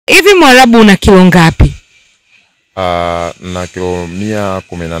Hivi Mwarabu una kilo ngapi? Na kilo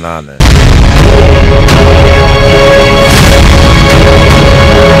 118.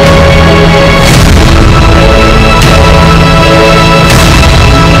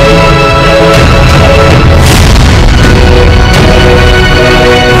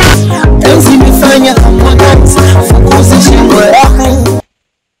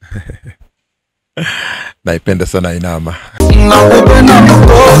 Naipenda sana inama.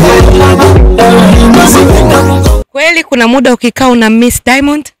 Kweli kuna muda ukikaa una miss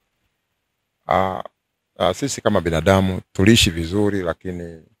Diamond? Sisi kama binadamu tuliishi vizuri,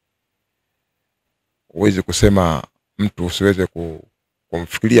 lakini huwezi kusema mtu usiweze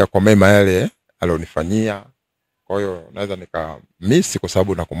kumfikiria kwa mema yale alionifanyia. Kwa hiyo naweza nikamiss kwa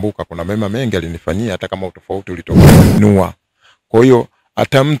sababu nakumbuka kuna mema mengi alinifanyia hata kama utofauti ulitokea. Kwa hiyo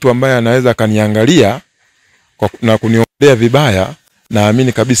hata mtu ambaye anaweza kaniangalia na kuniombea vibaya,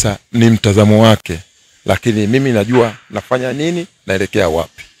 naamini kabisa ni mtazamo wake, lakini mimi najua nafanya nini, naelekea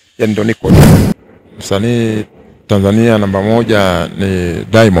wapi. Yaani ndio niko. Msanii Tanzania namba 1 ni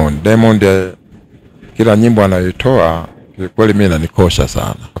Diamond. Diamond kila nyimbo anayotoa kweli mimi inanikosha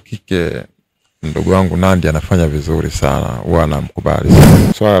sana. Hakika ndugu wangu Nandi anafanya vizuri sana, huwa namkubali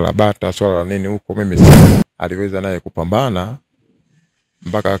sana. Swala la bata, swala la nini huko mimi aliweza naye kupambana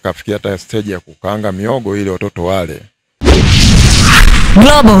mpaka akafikia hata stage ya kukaanga miogo ili watoto wale.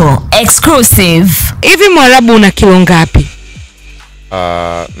 Global exclusive. Hivi Mwarabu una kilo ngapi?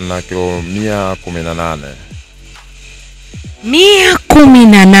 Na kilo 118.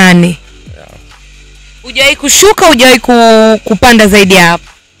 118. Yeah. Hujawahi kushuka, hujawahi kupanda zaidi hapo?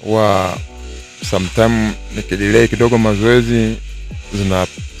 Sometime nikidelay kidogo mazoezi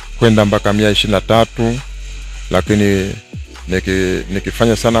zinakwenda mpaka 123, lakini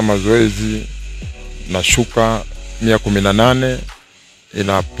nikifanya sana mazoezi nashuka 118,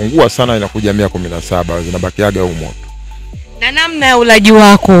 inapungua sana inakuja 117, zinabakiaga humo. Na namna ya ulaji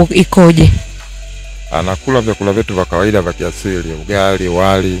wako ikoje? Anakula vyakula vyetu vya kawaida vya kiasili, ugali,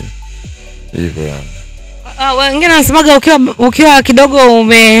 wali, hivyo yani. Wengine wanasemaga ukiwa kidogo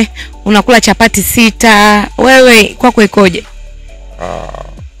unakula chapati 6, wewe kwako ikoje?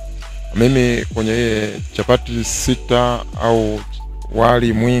 Mimi kwenye chapati 6 au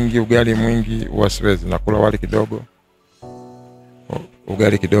wali mwingi, ugali mwingi wasiwezi. Nakula wali kidogo,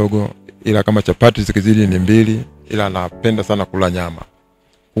 ugali kidogo, ila kama chapati zikizidi ni 2, ila napenda sana kula nyama.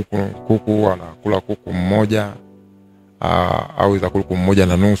 Kuku anakula kuku mmoja au za kuku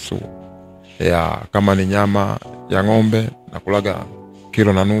 1.5. Kama ni nyama ya ng'ombe nakulaga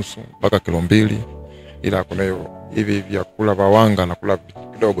 1.5 mpaka 2 kg, ila kuna hivi vyakula vya wanga nakula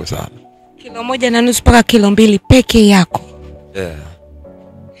kidogo sana. 1.5 mpaka 2 peke yako? Yeah.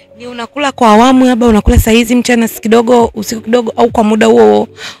 Ni unakula kwa awamu, labda unakula saa hizi mchana kidogo, usiku kidogo, au kwa muda huo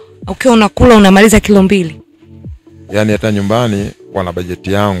ukiwa unakula unamaliza 2 kg? Yaani hata nyumbani wana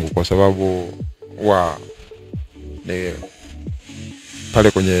bajeti yangu, kwa sababu ni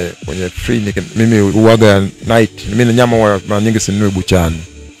pale kwenye free mimi huaga night. Mimi nyama mara nyingi sinunui buchani.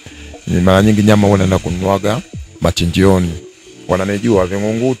 Mara nyingi nyama huwa naenda kununuaga machinjioni. Wananijua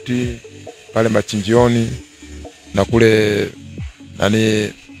Vingunguti pale machinjioni, na kule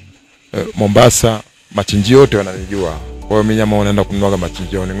Mombasa machinjio yote wananijua. Kwa hiyo mimi nyama naenda kununuaga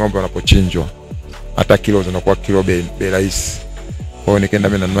machinjioni. Ng'ombe wanapochinjwa hata kilo zinakuwa kilo bei rahisi. Kwa hiyo nikaenda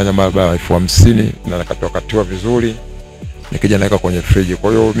mimi nanunua nyama labda 50,000 na nakatoa vizuri, nikija naweka kwenye friji.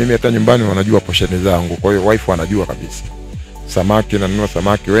 Kwa hiyo mimi hata nyumbani wanajua portion zangu. Kwa hiyo wife anajua kabisa. Samaki nanunua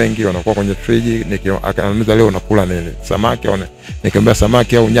samaki wengi wanakuwa kwenye friji, akaniuliza leo unakula nini? Samaki au nikiambia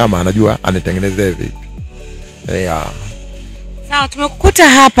samaki au nyama, anajua anitengenezea vipi. Sawa, tumekukuta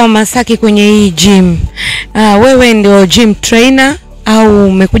hapa Masaki kwenye hii gym. Wewe ndio gym trainer au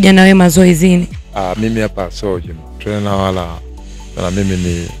umekuja na wewe mazoezini? Mimi hapa so gym trainer wala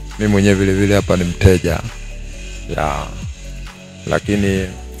mimi mwenyewe vile hapa ni mteja. Lakini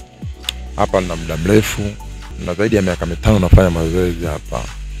hapa na muda mrefu na zaidi ya miaka 5 nafanya mazoezi hapa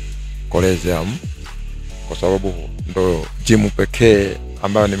Coliseum, kwa sababu ndo gym pekee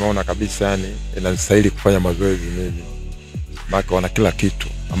ambayo nimeona kabisa yani inastahili kufanya mazoezi mimi. Maana wana kila kitu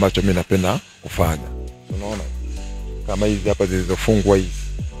ambacho mimi napenda kufanya. Unaona kama hizi hapa zilizofungwa hizi,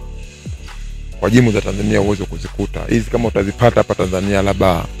 kwa gym za Tanzania uwezo kuzikuta hizi. Kama utazipata hapa Tanzania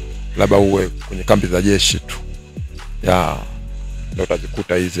labda uwe kwenye kambi za jeshi tu ndio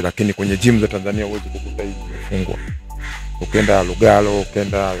utazikuta hizi, lakini kwenye gym za Tanzania uwezo kukuta hizi zimefungwa. Ukienda Lugalo,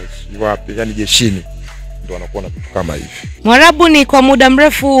 ukienda wapi, yani jeshini ndio wanakuwa na vitu kama hivi. Mwarabu, ni kwa muda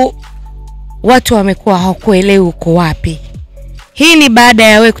mrefu watu wamekuwa hawakuelewi uko wapi. Hii ni baada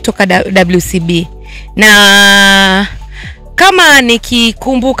ya wewe kutoka WCB, na kama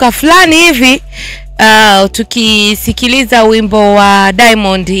nikikumbuka fulani hivi tukisikiliza wimbo wa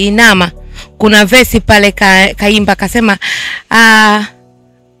Diamond Inama, kuna verse pale kaimba kasema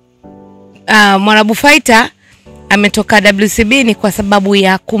Mwarabu Fighter ametoka WCB ni kwa sababu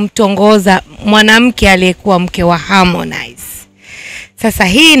ya kumtongoza mwanamke aliyekuwa mke wa Harmonize. Sasa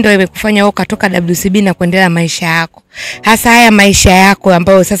hii ndio imekufanya wewe kutoka WCB na kuendelea maisha yako. Hasa haya maisha yako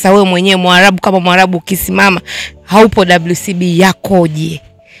ambayo sasa wewe mwenyewe Mwarabu, kama Mwarabu ukisimama haupo WCB, yakoje?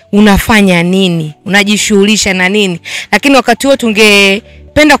 Unafanya nini? Unajishughulisha na nini? Lakini wakati huo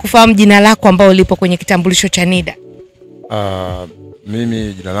tungependa kufahamu jina lako ambalo lipo kwenye kitambulisho cha NIDA.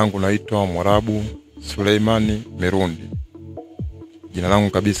 Mimi jina langu naitwa Mwarabu Suleimani Merundi. Jina langu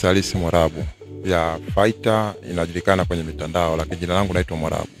kabisa halisi Mwarabu. Ya Fighter inajulikana kwenye mitandao, lakini jina langu naitwa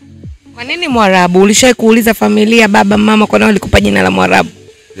Mwarabu. Kwa nini Mwarabu? Ulishawahi kuuliza familia, baba, mama kwa nini walikupa jina la Mwarabu?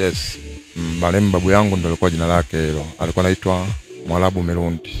 Yes. Marehemu babu yangu ndio alikuwa jina lake hilo. Alikuwa anaitwa Mwarabu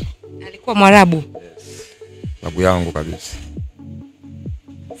Merundi. Alikuwa Mwarabu? Yes. Babu yangu kabisa.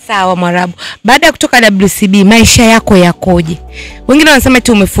 Sawa Mwarabu. Baada ya kutoka WCB maisha yako yakoje? Wengine wanasema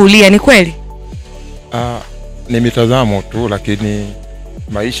eti umefulia, ni kweli? Ni mitazamo tu, lakini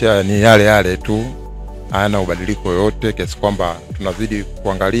maisha ni yale yale tu, hayana ubadiliko yote, kiasi kwamba tunazidi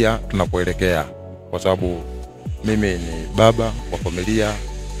kuangalia tunapoelekea, kwa sababu mimi ni baba wa familia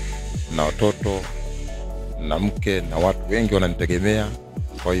na watoto na mke na watu wengi wananitegemea.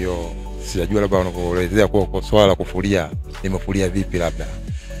 Kwa hiyo sijajua labda unapoelezea kwa swala la kufulia, nimefulia vipi, labda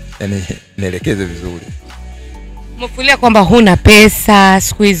yani nielekeze vizuri. Umefulia kwamba huna pesa,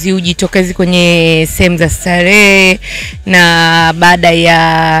 siku hizi ujitokezi kwenye sehemu za starehe, na baada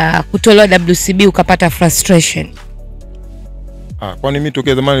ya kutolewa WCB ukapata frustration. Kwani mimi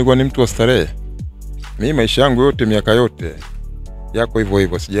tokea zamani nilikuwa ni mtu wa starehe? Mimi maisha yangu yote, miaka yote yako hivyo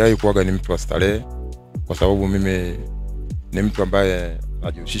hivyo, sijawahi kuaga ni mtu wa starehe, kwa sababu mimi ni mtu ambaye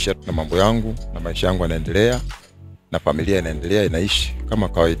najihusisha na mambo yangu na maisha yangu yanaendelea na familia inaendelea, inaishi kama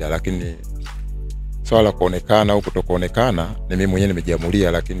kawaida. Lakini swala kuonekana au kutokuonekana ni mimi mwenyewe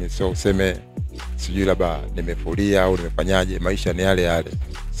nimejiamulia, lakini sio useme sijui labda nimefulia au nimefanyaje. Maisha ni yale yale,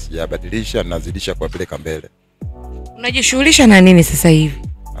 sijabadilisha, nazidisha kuwapeleka mbele. Unajishughulisha na nini sasa hivi?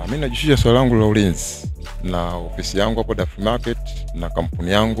 Mimi najishughulisha swala langu la ulinzi na ofisi yangu hapo Dar Market, na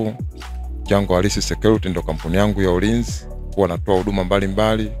kampuni yangu Jango Halisi Security ndio kampuni yangu ya ulinzi. Huwa natoa huduma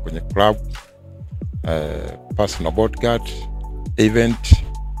mbalimbali kwenye club, personal bodyguard, event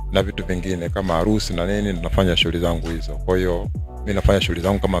na vitu vingine kama harusi na nini, nafanya shughuli zangu hizo. Kwa hiyo mimi nafanya shughuli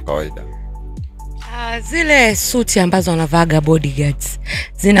zangu kama kawaida. Zile suti ambazo wanavaga bodyguards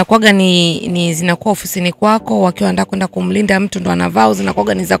zinakuwa ni zinakuwa ofisini kwako wakiwa wanataka kwenda kumlinda mtu ndo anavaa,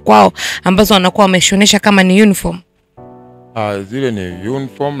 zinakuwa ni za kwao ambazo wanakuwa wameshonesha kama ni uniform? Zile ni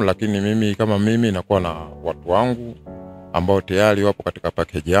uniform, lakini mimi kama mimi nakuwa na watu wangu ambao tayari wapo katika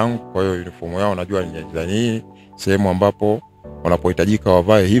package yangu. Kwa hiyo uniform yao najua ni design, sehemu ambapo wanapohitajika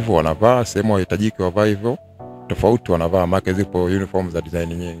wavae hivyo wanavaa, sehemu wahitajiki wavae hivyo tofauti wanavaa. Maana zipo uniform za design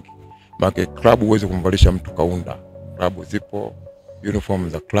nyingi. Maana club huwezi kumvalisha mtu kaunda. Club zipo uniform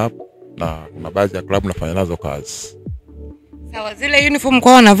za club, na kuna baadhi ya club nafanya nazo kazi. Sawa, zile uniform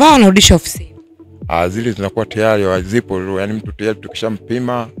kwa wanavaa wanarudisha ofisini? Zile zinakuwa tayari zipo, yani mtu tayari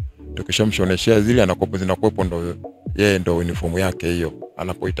tukishampima, tukishamshoneshia zile anakopo zinakuwepo, ndo yeye ndo uniform yake hiyo.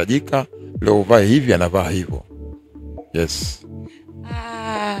 Anapohitajika leo uvae hivi anavaa hivyo. Yes.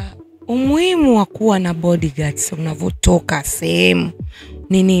 Umuhimu wa kuwa na bodyguards unavotoka sehemu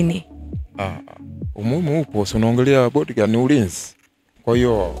ni nini? Umuhimu upo, unaongelea bodyguard ni ulinzi. Kwa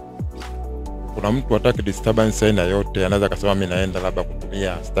hiyo kuna mtu hataki disturbance aina yote, anaweza kusema mimi naenda labda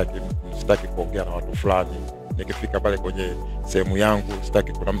kutumia, sitaki kuongea na watu fulani, nikifika pale kwenye sehemu yangu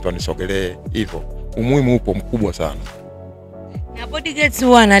sitaki kuna mtu anisogelee hivyo. Umuhimu upo mkubwa sana. Na bodyguards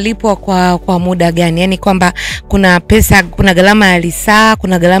huwa analipwa kwa muda gani? Yaani kwamba kuna pesa, kuna gharama ya lisaa,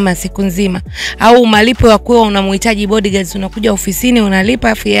 kuna gharama ya siku nzima, au malipo ya kuwa unamhitaji bodyguards unakuja ofisini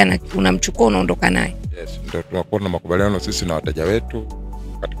unalipa afu yeye unamchukua unaondoka naye? Yes, ndio tunakuwa na makubaliano sisi na wateja wetu.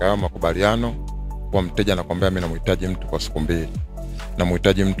 Katika hayo makubaliano kwa mteja anakuambia mimi namhitaji mtu kwa siku 2,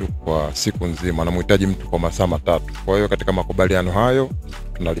 namhitaji mtu kwa siku nzima, namhitaji mtu kwa masaa 3. Kwa hiyo katika makubaliano hayo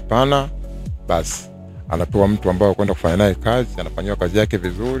tunalipana, basi anapewa mtu ambaye kwenda kufanya naye kazi, anafanywa kazi yake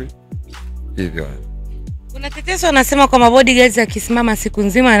vizuri hivyo. Kuna tetezo anasema kwamba bodyguards akisimama siku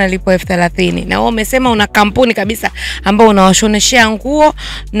nzima analipwa 30,000, na wewe umesema una kampuni kabisa ambao unawashoneshea nguo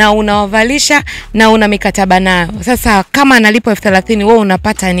na unawavalisha na una mikataba nayo. Sasa kama analipwa 30,000 wewe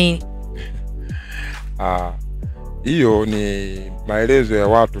unapata nini? Hiyo ni maelezo ya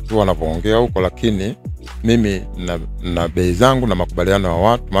watu tu wanavyoongea huko, lakini mimi na bei zangu na makubaliano ya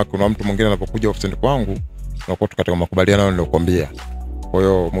watu. Maana kuna mtu mwingine anapokuja ofisini kwangu tunakuwa katika makubaliano niliyokuambia. Kwa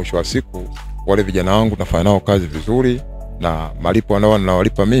hiyo mwisho wa siku wale vijana wangu nafanya nao kazi vizuri, na malipo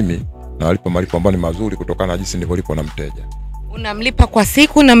ninawalipa mimi na walipa malipo ambayo ni mazuri kutokana na jinsi nilivyolipa na mteja. Unamlipa kwa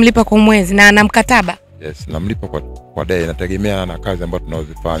siku, unamlipa kwa mwezi na ana mkataba? Yes, namlipa kwa day, inategemea na kazi ambazo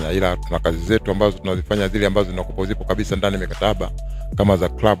tunazifanya. Ila tuna kazi zetu ambazo tunazifanya zile ambazo zinakuwa zipo kabisa ndani ya mikataba, kama za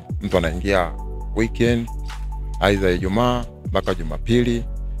club mtu anaingia weekend aidha Ijumaa mpaka Jumapili.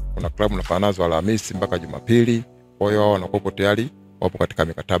 Kuna club nafanya nazo Alhamisi mpaka Jumapili. Kwa hiyo wao wanakuwa tayari wapo katika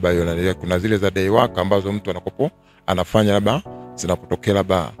mikataba hiyo, na kuna zile za day work ambazo mtu anakuwa anafanya labda zinapotokea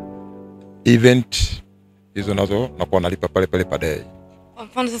labda event, hizo nazo nakuwa nalipa pale pale per day. Kwa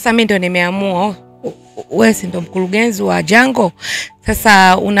mfano sasa mimi ndio nimeamua wewe si ndio mkurugenzi wa Jango,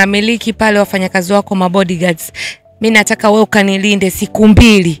 sasa unamiliki pale wafanyakazi wako mabodyguards, mimi nataka wewe ukanilinde siku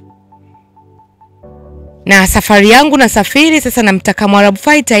 2 na safari yangu na safiri. Sasa namtaka Mwarabu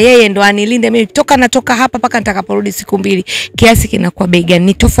Fighter yeye ndo anilinde mimi natoka hapa paka nitakaporudi siku 2. Kiasi kinakuwa bei gani?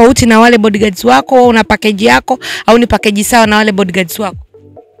 Ni tofauti na wale bodyguards wako, au una package yako au ni package sawa na wale bodyguards wako?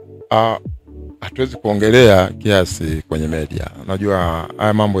 Hatuwezi kuongelea kiasi kwenye media. Unajua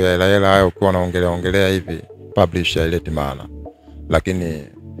haya mambo ya hela hayo ukiwa unaongelea hivi publish haileti maana. Lakini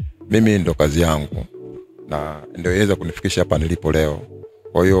mimi ndo kazi yangu na ndio iweza kunifikisha hapa nilipo leo.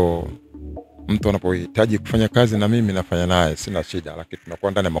 Kwa hiyo mtu anapohitaji kufanya kazi na mimi nafanya naye, sina shida, lakini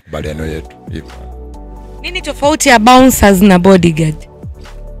tunakuwa ndani ya makubaliano yetu hivyo. Nini tofauti ya bouncers na bodyguard?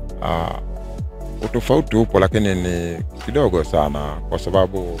 Utofauti upo, lakini ni kidogo sana, kwa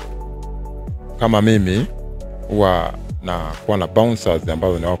sababu kama mimi huwa na kuwa na bouncers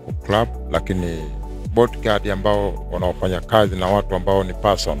ambao ni wako club, lakini bodyguard ambao wanaofanya kazi na watu ambao ni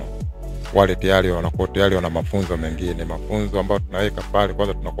personal, wale tayari wanakuwa tayari wana mafunzo mengine, mafunzo ambayo tunaweka pale.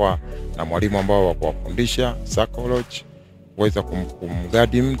 Kwanza tunakuwa na mwalimu ambao wa kuwafundisha psychology, kuweza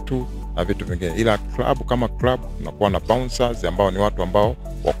kumguide mtu na vitu vingine. Ila club kama club tunakuwa na bouncers ambao ni watu ambao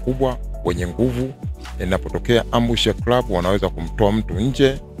wakubwa wenye nguvu. Inapotokea ambush ya club wanaweza kumtoa mtu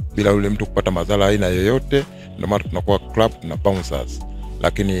nje bila yule mtu kupata madhara aina yoyote. Ndio maana tunakuwa club na bouncers.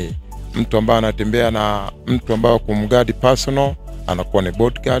 Lakini mtu ambaye anatembea na mtu ambaye kumguide personal anakuwa ni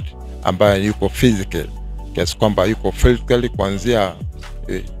bodyguard ambaye yuko physical, kiasi kwamba yuko physically kuanzia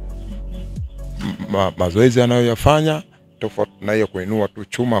mazoezi anayoyafanya, tofauti na hiyo kuinua tu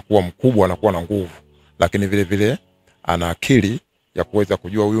chuma kuwa mkubwa na kuwa na nguvu. Lakini vile vile ana akili ya kuweza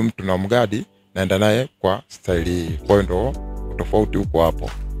kujua huyu mtu na mgadi naenda naye kwa style hii. Kwa hiyo ndio tofauti huko hapo,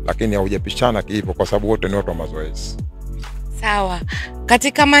 lakini haujapishana hivyo kwa sababu wote ni watu wa mazoezi. Sawa.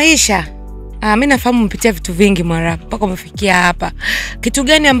 Katika maisha mimi nafahamu mpitia vitu vingi Mwarabu mpaka umefikia hapa. Kitu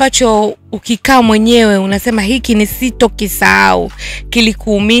gani ambacho ukikaa mwenyewe unasema hiki ni sitokisahau,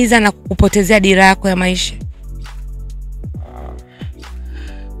 kilikuumiza na kukupotezea dira yako ya maisha?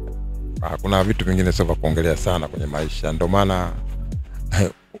 Kuna vitu vingine sio vya kuongelea sana kwenye maisha. Ndio maana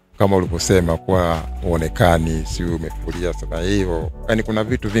kama ulivyosema kwa uonekani si umefuria sana hivyo. Yaani kuna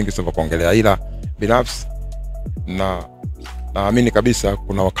vitu vingi sio vya kuongelea, ila binafsi naamini kabisa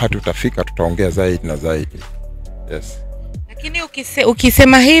kuna wakati utafika tutaongea zaidi na zaidi. Yes. Lakini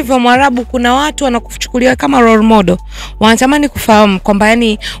ukisema hivyo Mwarabu, kuna watu wanakuchukulia kama role model. Wanatamani kufahamu kwamba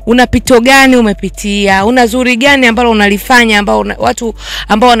yani unapito gani umepitia, una zuri gani ambalo unalifanya ambao watu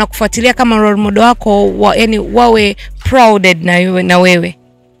ambao wanakufuatilia kama role model wako yani wawe prouded na wewe.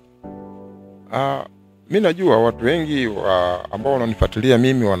 Mimi najua watu wengi ambao wananifuatilia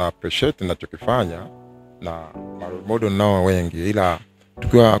mimi wana appreciate ninachokifanya na role model nao wengi, ila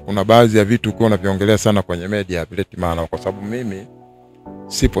tukiwa kuna baadhi ya vitu ukiwa unaviongelea sana kwenye media vileti maana, kwa sababu mimi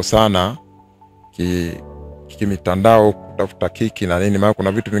sipo sana mitandao kutafuta kiki na nini, maana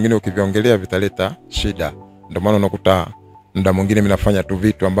kuna vitu vingine ukiviongelea vitaleta shida. Ndio maana unakuta muda mwingine mimi nafanya tu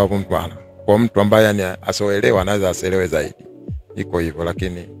vitu ambavyo kwa mtu ambaye yani asoelewa anaweza asielewe zaidi. Iko hivyo,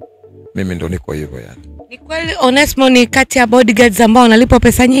 lakini mimi ndo niko hivyo yani. Ni kweli Onesmo ni kati ya bodyguards ambao wanalipwa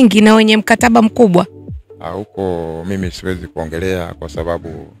pesa nyingi na wenye mkataba mkubwa? Huko mimi siwezi kuongelea kwa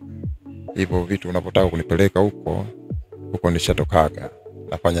sababu hivyo vitu unapotaka kunipeleka huko nishatokaga,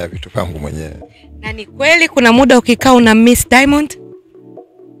 nafanya vitu vangu mwenyewe. Na ni kweli kuna muda ukikaa una miss Diamond?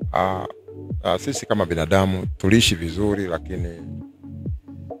 Sisi kama binadamu tuliishi vizuri, lakini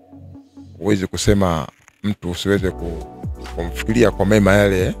huwezi kusema mtu usiweze kumfikiria kwa mema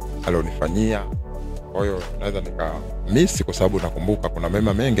yale alionifanyia. Kwa hiyo naweza miss kwa sababu nakumbuka kuna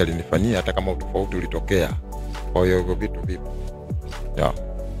mema mengi alinifanyia hata kama utofauti ulitokea. Kwa hiyo hivyo vitu vipo. Yeah.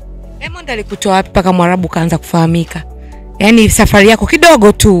 Diamond alikutoa wapi paka Mwarabu kaanza kufahamika? Yaani safari yako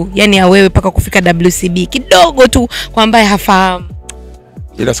kidogo tu, yani ya wewe paka kufika WCB kidogo tu kwa ambaye hafahamu.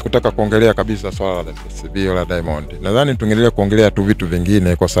 ila sikutaka kuongelea kabisa swala la WCB wala Diamond. Nadhani tuendelee kuongelea tu vitu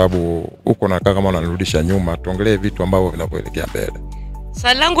vingine kwa sababu huko nakaa kama unanirudisha nyuma. Tuongelee vitu ambavyo vinavyoelekea mbele.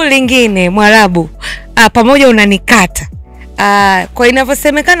 Swali langu lingine, Mwarabu, pamoja unanikata. Kwa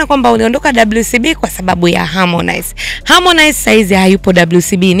inavyosemekana kwamba uliondoka WCB kwa sababu ya Harmonize. Harmonize saizi hayupo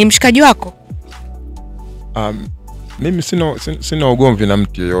WCB, ni mshikaji wako? Mimi sina ugomvi na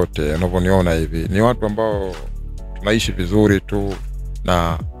mtu yeyote unavyoniona hivi. Ni watu ambao tunaishi vizuri tu,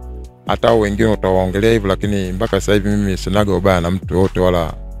 na hata wengine utawaongelea hivyo, lakini mpaka sasa hivi mimi sinaga ubaya na mtu yote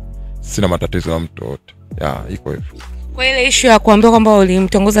wala sina matatizo na mtu yote. Iko hivyo. Kwa ile issue ya kuambia kwamba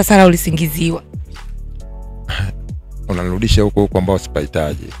ulimtongoza Sara ulisingiziwa, unanirudisha huko ambao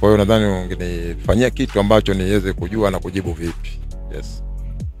sipahitaji. Kwa hiyo nadhani ungenifanyia kitu ambacho niweze kujua na kujibu vipi. Yes.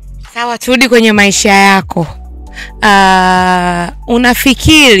 Sawa, turudi kwenye maisha yako.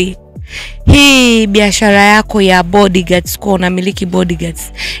 Unafikiri hii biashara yako ya bodyguards, kwa unamiliki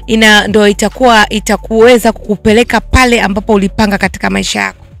bodyguards, ndio itakuweza kukupeleka pale ambapo ulipanga katika maisha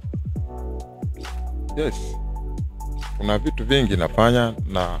yako? Yes. Kuna vitu vingi nafanya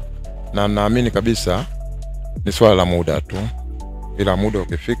na naamini kabisa ni swala la muda tu. Bila muda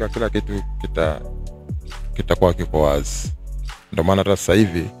ukifika, kila kitu kitakuwa kiko wazi. Ndio maana hata sasa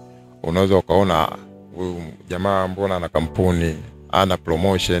hivi unaweza ukaona huyu jamaa mbona ana kampuni, ana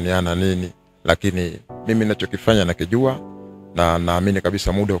promotion, ana nini, lakini mimi ninachokifanya nakijua na naamini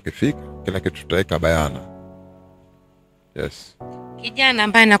kabisa muda ukifika kila kitu tutaweka bayana. Yes. Kijana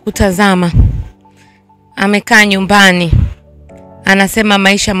ambaye nakutazama amekaa nyumbani, anasema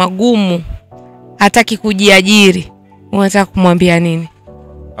maisha magumu, hataki kujiajiri, unataka kumwambia nini?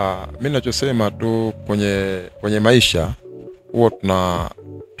 Mimi ninachosema tu kwenye maisha huwa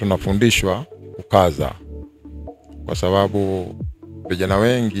tunafundishwa kukaza, kwa sababu vijana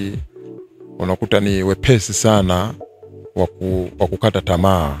wengi unakuta ni wepesi sana wa kukata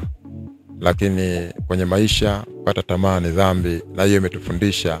tamaa, lakini kwenye maisha kukata tamaa ni dhambi, na hiyo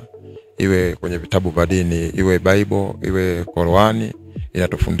imetufundisha, iwe kwenye vitabu vya dini, iwe Bible, iwe Qur'ani,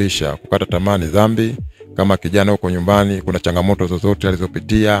 inatufundisha kukata tamaa ni dhambi. Kama kijana huko nyumbani kuna changamoto zozote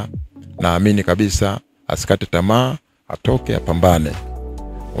alizopitia, naamini kabisa asikate tamaa, atoke apambane.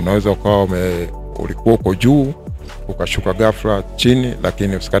 Unaweza ukawa ulikuwa uko juu ukashuka ghafla chini,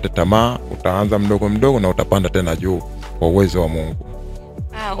 lakini usikate tamaa, utaanza mdogo mdogo na utapanda tena juu kwa uwezo wa Mungu.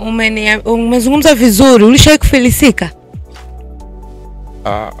 Umezungumza vizuri. Ulishawahi kufilisika?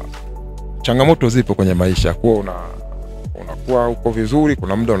 Changamoto zipo kwenye maisha, kwa unakuwa uko vizuri,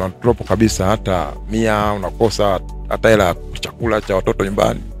 kuna muda una drop kabisa, hata 100 unakosa hata hela chakula cha watoto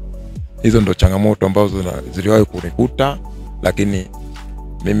nyumbani. Hizo ndo changamoto ambazo ziliwahi kunikuta, lakini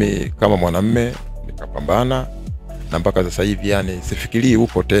mimi kama mwanamume nikapambana, na mpaka sasa hivi yani sifikiri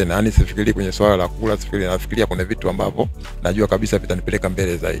huko tena, yani sifikiri kwenye swala la kula, nafikiria kuna vitu ambavyo najua kabisa vitanipeleka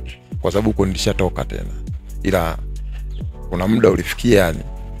mbele zaidi, kwa sababu huko nilishatoka tena. Ila kuna muda ulifikia yani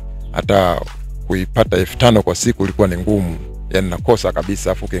hata kuipata 5,000 kwa siku ilikuwa ni ngumu, yani nakosa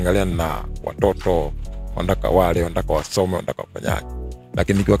kabisa, afu ukiangalia na watoto wanataka wanataka wasome, wanataka kufanyaje.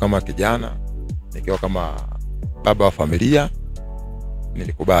 Lakini nikiwa kama kijana, nikiwa kama baba wa familia,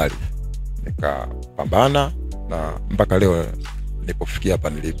 nilikubali, nikapambana, na mpaka leo nilipofikia hapa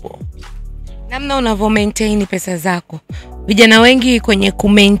nilipo. Namna unavyo maintain pesa zako, vijana wengi kwenye ku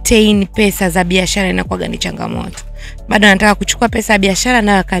maintain pesa za biashara inakuwa gani changamoto? Bado anataka kuchukua pesa ya biashara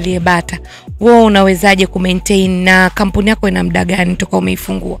na akalie bata. Wewe unawezaje ku maintain, na kampuni yako ina muda gani toka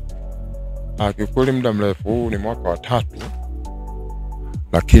umeifungua? Kiukweli muda mrefu, huu ni mwaka wa 3,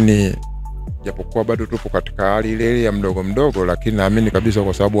 lakini japokuwa bado tupo katika hali ile ya mdogo mdogo, lakini naamini kabisa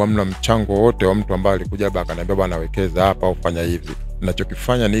kwa sababu hamna mchango wote wa mtu ambaye alikuja hapa akaniambia bwana wekeza hapa au fanya hivi.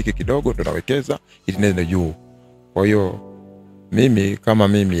 Ninachokifanya ni hiki kidogo tunawekeza ili nende juu. Kwa hiyo mimi kama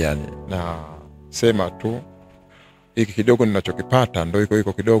mimi yani nasema tu hiki kidogo ninachokipata ndio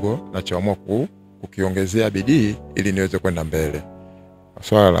iko kidogo, nachoamua kukiongezea bidii ili niweze kwenda mbele.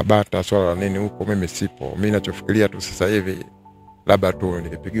 Swala la bata, swala la nini huko mimi sipo. Mimi ninachofikiria tu sasa hivi labda tu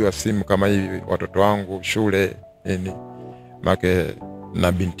nikipigiwa simu kama hivi, watoto wangu shule nini, make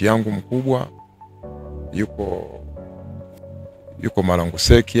na binti yangu mkubwa yuko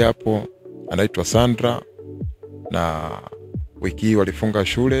Maranguseki hapo, anaitwa Sandra, na wiki hii walifunga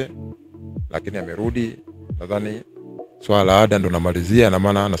shule lakini amerudi. Nadhani swala la ada ndo namalizia, na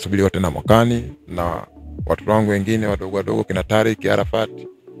maana nasubiri tena mwakani. Na watoto wangu wengine wadogo kina Tariki, Arafat,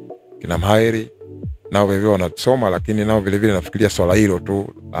 kina Mhairi, nao vile wanasoma, lakini nao vile nafikiria swala hilo tu,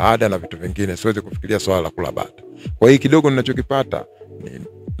 ada na vitu vingine, siwezi kufikiria swala la kula bata. Kwa hiyo kidogo ninachokipata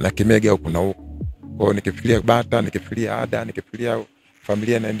na kimega huko na huko. Kwa hiyo nikifikiria bata, nikifikiria ada, nikifikiria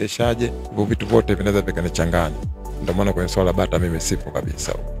familia inaendeshaje, hivyo vitu vyote vinaweza vikanichanganya. Ndio maana kwenye swala bata mimi sipo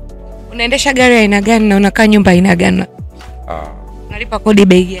kabisa. Unaendesha gari aina gani na unakaa nyumba aina gani? Unalipa kodi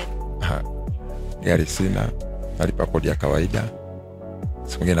bei gani? Gari sina, nalipa kodi ya kawaida.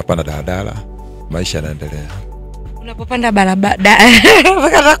 Siku nyingine napanda daladala, maisha yanaendelea. Unapopanda barabara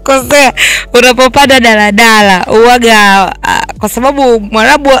unapopanda daladala uwaga kwa sababu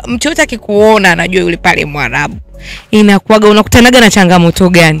Mwarabu mtu yote akikuona anajua yule pale Mwarabu. Inakuwaga unakutanaga na changamoto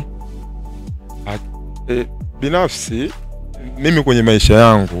gani? Binafsi mimi kwenye maisha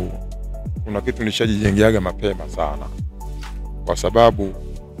yangu kuna kitu nishajijengeaga mapema sana. Kwa sababu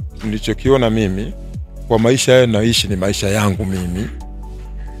nilichokiona mimi kwa maisha haya naishi ni maisha yangu mimi.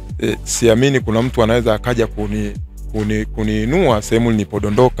 Siamini kuna mtu anaweza akaja kuniinua sehemu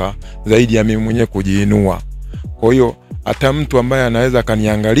nilipodondoka zaidi ya mimi mwenyewe kujiinua. Kwa hiyo hata mtu ambaye anaweza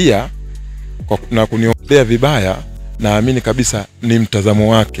kaniangalia na kuniombea vibaya, naamini kabisa ni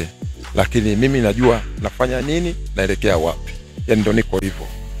mtazamo wake, lakini mimi najua nafanya nini, naelekea wapi. Yaani ndio niko hivyo.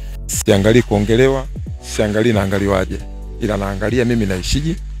 Siangalii kuongelewa, siangalii naangaliwaje, ila naangalia mimi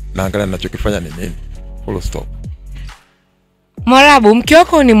naishiji, naangalia ninachokifanya ni nini. Full stop. Mwarabu, mke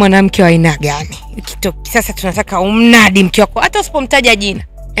wako ni mwanamke wa aina gani? Sasa tunataka umnadi mke wako hata usipomtaja jina.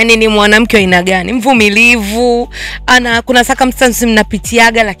 Yaani ni mwanamke wa aina gani? Mvumilivu, kuna circumstances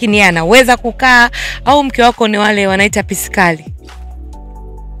mnapitiaga lakini yeye anaweza kukaa, au mke wako ni wale wanaita pisikali?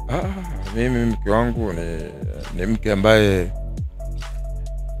 Mimi mke wangu ni mke ambaye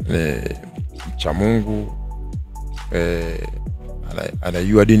ni mcha Mungu,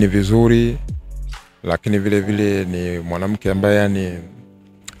 anajua dini vizuri, lakini vile vile ni mwanamke ambaye yani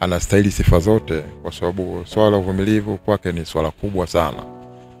anastahili sifa zote, kwa sababu swala la uvumilivu kwake ni swala kubwa sana.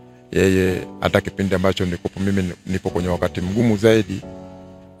 Yeye hata kipindi ambacho mimi nipo kwenye wakati mgumu zaidi,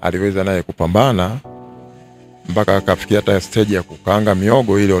 aliweza naye kupambana mpaka akafikia hata stage ya kukaanga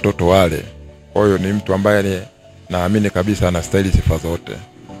miogo ili watoto wale. Kwa hiyo ni mtu ambaye naamini kabisa anastahili sifa zote.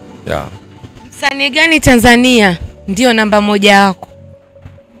 Msanii gani Tanzania ndio namba 1 yako?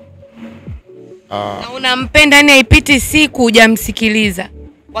 Na unampenda ni haipiti siku hujamsikiliza,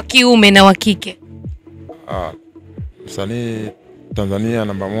 wa kiume na wa kike? Msanii Tanzania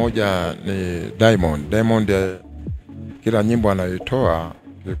namba 1 ni Diamond. Diamond kila nyimbo anayotoa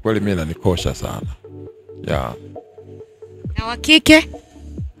kweli mimi inanikosha sana. Na wa kike?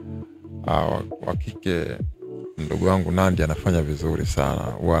 Wa kike ndugu wangu Nandi anafanya vizuri sana,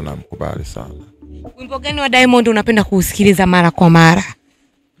 huwa namkubali sana. Wimbo gani wa Diamond unapenda kusikiliza mara kwa mara?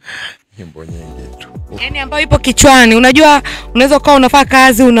 Nyimbo nyingi tu. Yaani ambayo ipo kichwani, unajua unaweza ukawa unafanya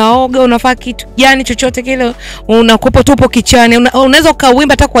kazi, unaoga, unafanya kitu gani chochote kile unakupo tupo kichwani, unaweza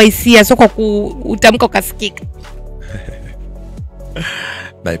ukawimba hata kwa hisia, sio kwa kutamka ukasikika.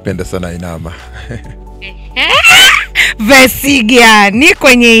 Naipenda sana Inama. Vesi gani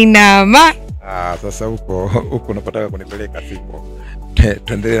kwenye Inama? Sasa huko unapataka kunipeleka sipo.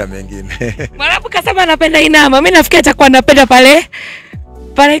 Tuendelee mengine. Mwarabu kasema anapenda Inama, mimi nafikia atakuwa anapenda pale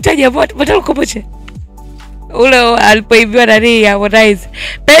itaje vote ukopoche. Ule alipoibiwa nani ya Harmonize.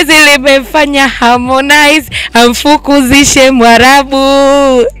 Penzi limefanya Harmonize amfukuzishe Mwarabu.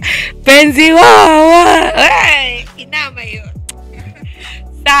 Penzi Inama hiyo.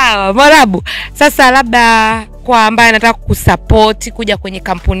 Sawa, Mwarabu. Sasa labda kwa ambaye anataka kusupport kuja kwenye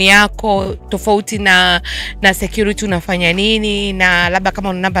kampuni yako, tofauti na security, unafanya nini? Na labda kama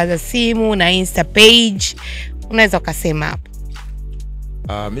una namba za simu na Insta page, unaweza ukasema hapo.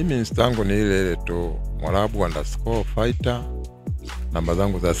 Mimi Insta yangu ni ile tu Mwarabu_fighter. Namba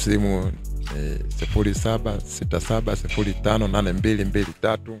zangu za simu ni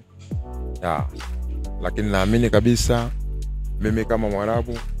 0767058223. Lakini naamini kabisa mimi kama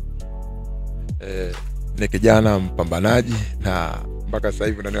Mwarabu ni kijana mpambanaji, na mpaka sasa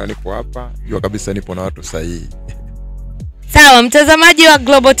hivi niko hapa, jua kabisa nipo na watu sahihi. Sawa, mtazamaji wa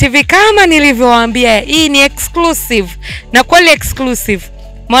Global TV, kama nilivyowaambia, hii ni exclusive na kweli exclusive.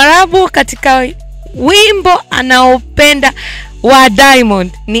 Mwarabu katika wimbo anaopenda wa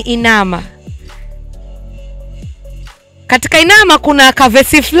Diamond ni Inama. Katika Inama kuna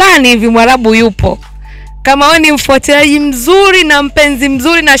kavesi fulani hivi Mwarabu yupo. Kama wewe ni mfuatiliaji mzuri na mpenzi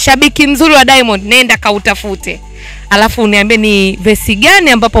mzuri na shabiki mzuri wa Diamond, nenda kautafute. Alafu uniambie ni vesi gani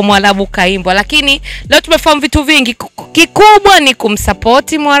ambapo Mwarabu kaimbwa. Lakini leo tumefahamu vitu vingi. Kikubwa ni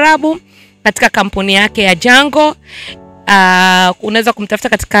kumsupport Mwarabu katika kampuni yake ya Jango. Unaweza kumtafuta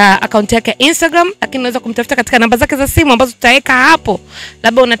katika account yake ya Instagram, lakini unaweza kumtafuta katika namba zake za simu ambazo tutaweka hapo.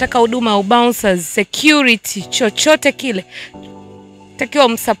 Labda unataka huduma au bouncers, security, chochote kile, takiwa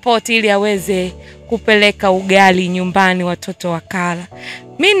msupport ili aweze kupeleka ugali nyumbani watoto wakala.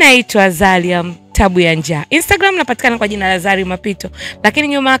 Mimi naitwa Zalia Tabu ya Njaa. Instagram napatikana kwa jina la Zari Mapito, lakini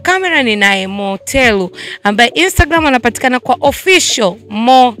nyuma ya kamera ni naye Motelu ambaye Instagram anapatikana kwa official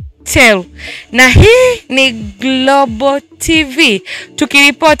Motelu. Na hii ni Global TV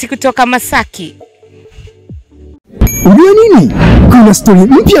tukiripoti kutoka Masaki. Unajua nini? Kuna story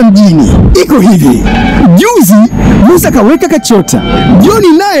mpya mjini. Iko hivi. Juzi Musa kaweka kachota.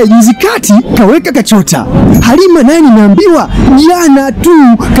 Joni naye juzi kati kaweka kachota. Halima naye nimeambiwa jana tu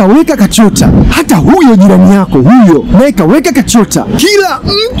kaweka kachota. Hata huyo jirani yako huyo naye kaweka kachota. Kila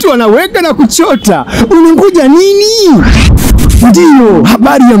mtu anaweka na kuchota. Unangoja nini? Ndiyo,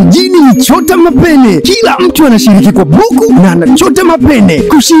 habari ya mjini ni chota mapene. Kila mtu anashiriki kwa buku na anachota mapene.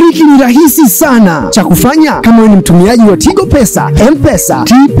 Kushiriki ni rahisi sana. Cha kufanya kama wewe ni mtumiaji wa Tigo Pesa, M-Pesa,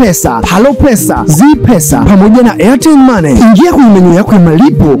 T-Pesa, Halo Pesa, Z-Pesa pamoja na Airtel Money, ingia kwenye menu yako ya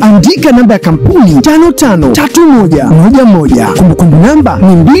malipo, andika namba ya kampuni 553111. Kumbukumbu namba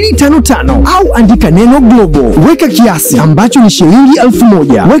ni 255 au andika neno Global. Weka kiasi ambacho ni shilingi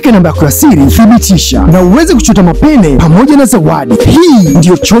 1000. Weka namba yako ya siri, thibitisha na uweze kuchota mapene pamoja na zawadi. Hii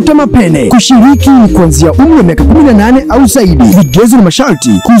ndio Chota Mapene. Kushiriki ni kuanzia umri wa miaka 18 au zaidi. Vigezo na masharti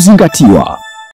kuzingatiwa.